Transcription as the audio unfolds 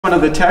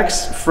one of the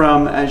techs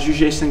from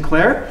Jugé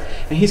Sinclair,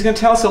 and he's going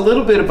to tell us a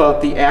little bit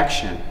about the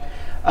action.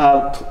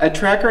 A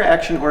tracker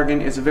action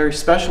organ is a very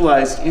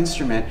specialized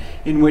instrument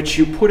in which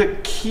you put a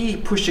key,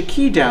 push a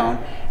key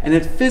down, and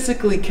it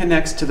physically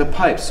connects to the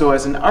pipe. So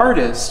as an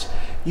artist,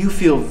 you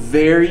feel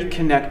very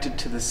connected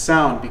to the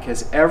sound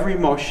because every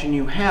motion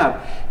you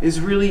have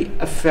is really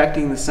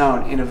affecting the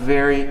sound in a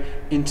very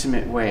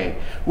intimate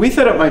way. We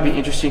thought it might be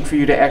interesting for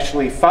you to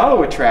actually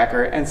follow a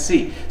tracker and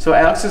see. So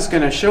Alex is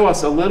going to show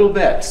us a little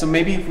bit. So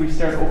maybe if we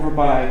start over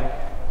by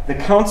the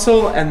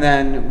console and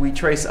then we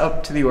trace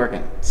up to the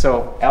organ.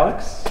 So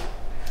Alex,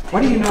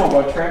 what do you know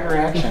about tracker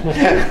action?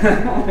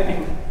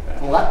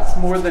 Lots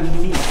more than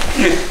me.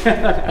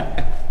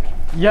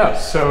 Yeah,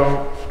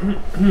 so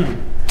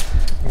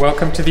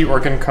welcome to the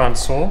organ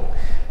console.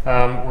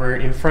 We're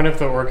in front of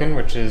the organ,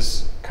 which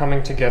is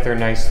coming together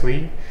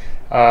nicely.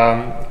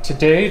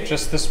 Today,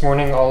 just this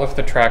morning, all of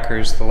the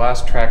trackers, the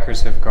last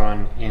trackers have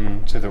gone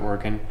into the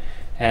organ,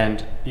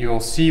 and you'll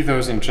see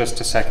those in just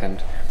a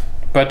second.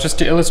 But just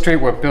to illustrate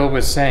what Bill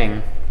was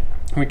saying,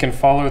 we can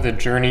follow the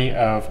journey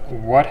of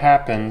what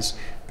happens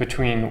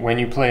between when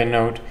you play a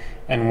note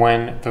and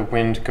when the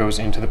wind goes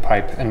into the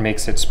pipe and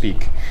makes it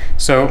speak.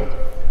 So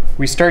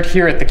we start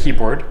here at the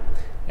keyboard,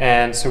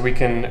 and so you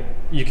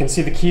can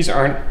see the keys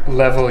aren't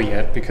level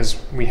yet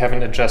because we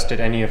haven't adjusted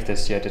any of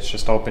this yet. It's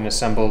just all been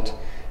assembled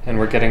and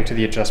we're getting to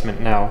the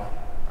adjustment now.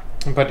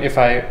 But if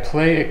I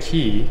play a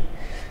key,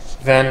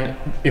 then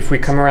if we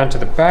come around to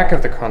the back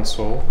of the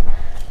console,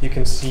 you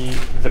can see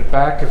the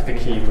back of the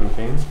key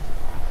moving.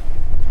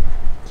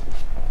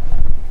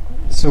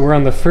 So we're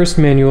on the first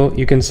manual.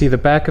 You can see the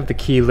back of the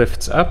key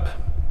lifts up.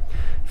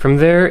 From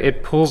there,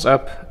 it pulls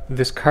up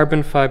this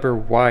carbon fiber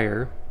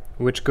wire,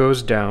 which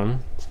goes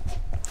down.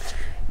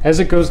 As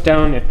it goes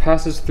down, it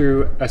passes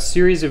through a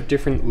series of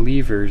different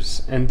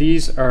levers, and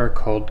these are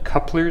called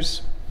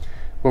couplers.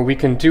 What we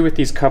can do with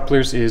these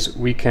couplers is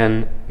we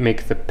can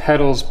make the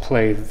pedals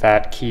play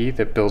that key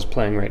that Bill's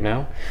playing right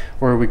now,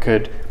 or we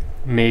could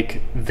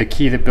make the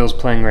key that Bill's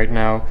playing right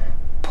now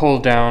pull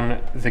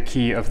down the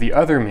key of the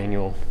other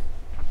manual.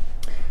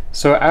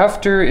 So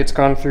after it's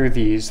gone through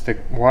these, the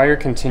wire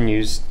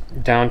continues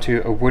down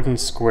to a wooden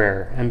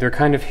square, and they're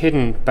kind of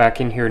hidden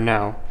back in here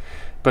now.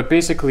 But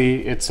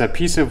basically, it's a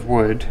piece of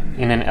wood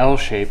in an L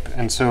shape,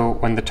 and so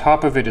when the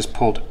top of it is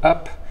pulled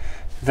up,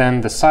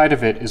 then the side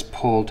of it is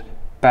pulled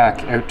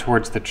back out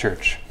towards the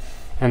church.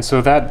 And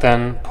so that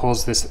then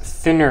pulls this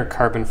thinner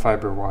carbon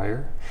fiber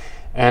wire.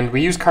 And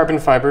we use carbon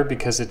fiber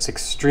because it's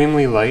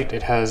extremely light.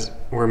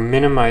 We're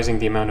minimizing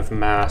the amount of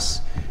mass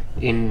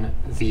in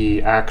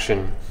the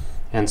action.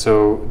 And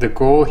so the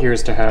goal here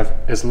is to have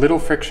as little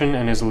friction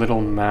and as little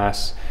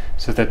mass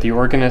so that the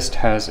organist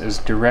has as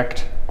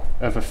direct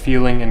of a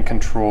feeling and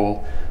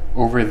control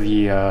over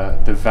the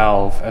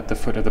valve at the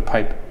foot of the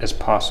pipe as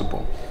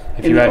possible.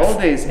 In the old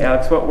days,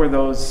 Alex, what were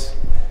those?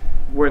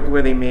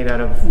 Were they made out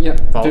of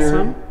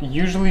balsam? They're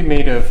usually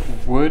made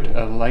of wood,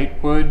 a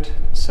light wood,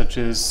 such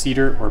as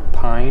cedar or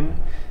pine.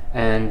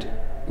 And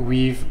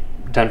we've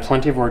done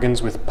plenty of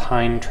organs with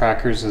pine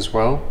trackers as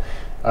well.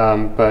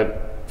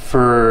 But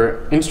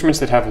for instruments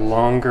that have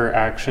longer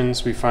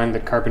actions, we find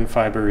that carbon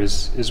fiber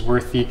is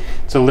worthy.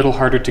 It's a little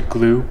harder to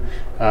glue,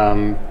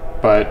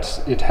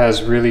 but it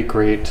has really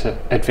great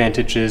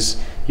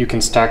advantages. You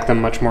can stack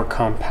them much more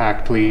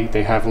compactly.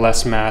 They have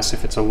less mass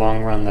if it's a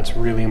long run. That's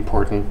really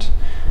important.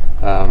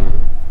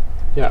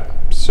 Yeah,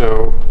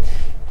 so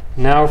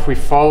now if we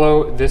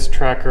follow this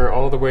tracker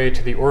all the way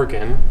to the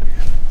organ,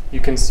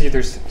 you can see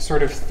there's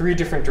sort of three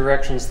different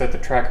directions that the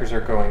trackers are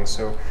going.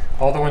 So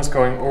all the ones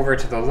going over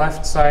to the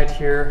left side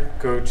here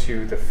go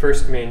to the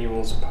first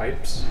manual's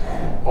pipes.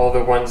 All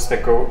the ones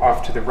that go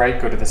off to the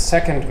right go to the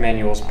second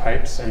manual's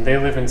pipes, and they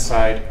live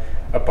inside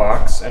a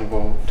box, and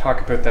we'll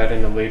talk about that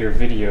in a later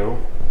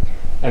video.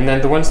 And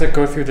then the ones that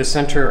go through the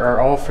center are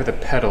all for the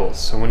pedals.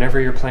 So whenever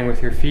you're playing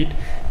with your feet,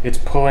 it's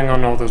pulling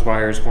on all those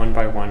wires one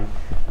by one,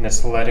 and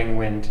it's letting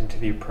wind into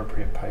the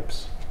appropriate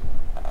pipes.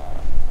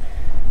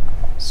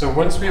 So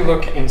once we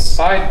look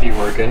inside the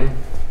organ,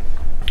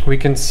 we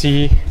can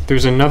see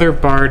there's another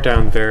bar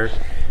down there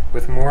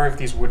with more of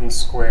these wooden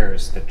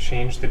squares that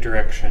change the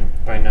direction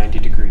by 90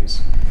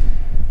 degrees.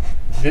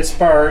 This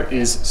bar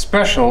is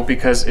special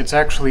because it's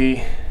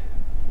actually,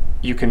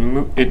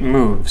 it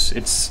moves.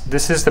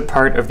 This is the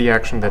part of the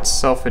action that's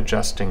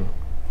self-adjusting.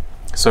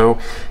 So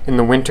in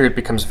the winter it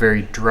becomes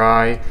very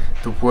dry,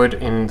 the wood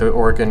in the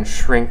organ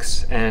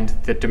shrinks, and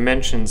the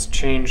dimensions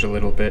change a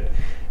little bit,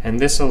 and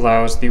this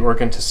allows the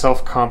organ to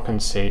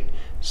self-compensate.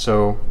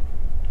 So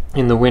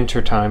in the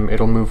winter time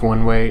it'll move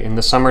one way, in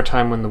the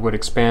summertime when the wood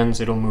expands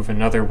it'll move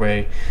another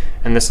way,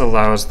 and this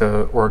allows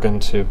the organ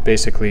to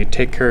basically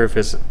take care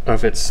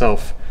of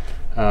itself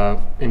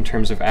in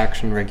terms of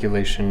action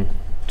regulation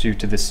due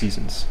to the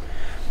seasons.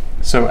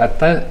 So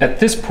at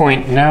this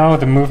point now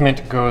the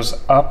movement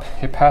goes up.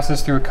 It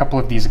passes through a couple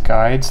of these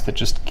guides that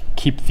just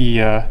keep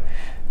the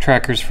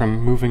trackers from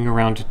moving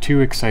around too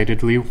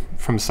excitedly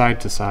from side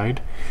to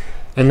side.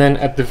 And then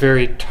at the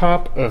very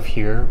top of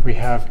here we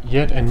have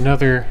yet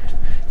another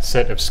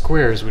set of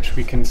squares, which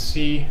we can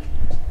see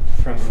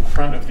from in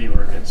front of the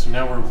organ. So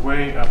now we're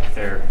way up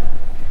there.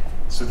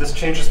 So this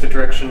changes the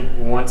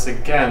direction once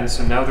again,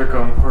 so now they're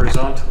going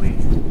horizontally.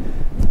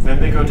 Then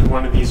they go to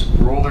one of these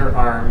roller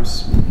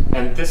arms,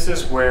 and this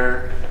is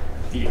where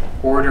the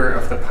order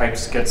of the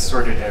pipes gets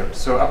sorted out.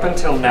 So up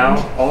until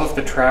now, all of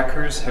the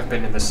trackers have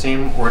been in the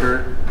same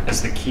order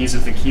as the keys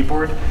of the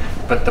keyboard,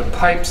 but the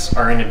pipes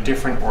are in a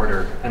different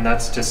order, and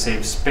that's to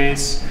save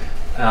space.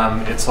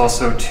 It's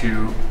also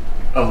to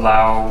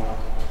allow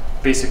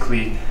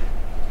basically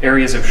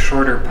areas of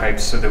shorter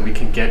pipes so that we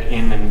can get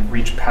in and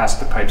reach past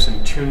the pipes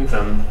and tune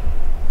them,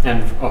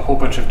 and a whole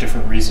bunch of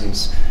different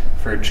reasons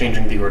for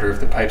changing the order of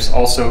the pipes.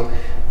 Also,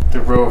 the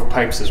row of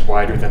pipes is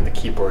wider than the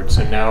keyboard,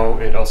 so now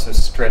it also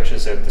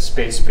stretches out the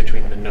space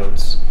between the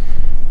notes.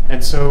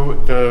 And so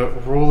the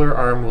roller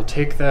arm will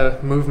take the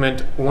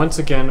movement once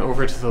again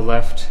over to the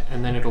left,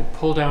 and then it'll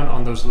pull down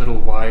on those little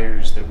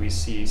wires that we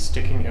see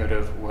sticking out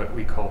of what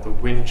we call the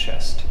wind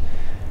chest.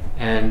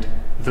 And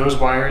those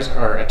wires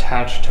are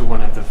attached to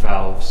one of the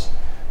valves.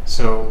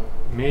 So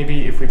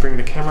maybe if we bring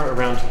the camera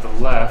around to the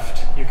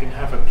left, you can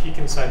have a peek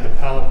inside the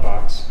pallet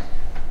box.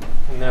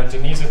 And now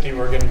Denise at the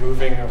organ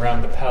moving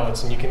around the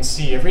pallets, and you can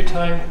see every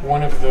time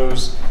one of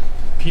those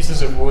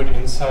pieces of wood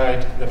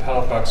inside the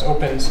pallet box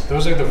opens,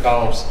 those are the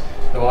valves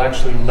that will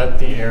actually let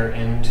the air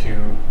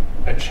into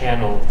a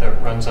channel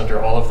that runs under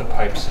all of the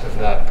pipes of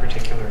that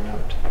particular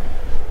note.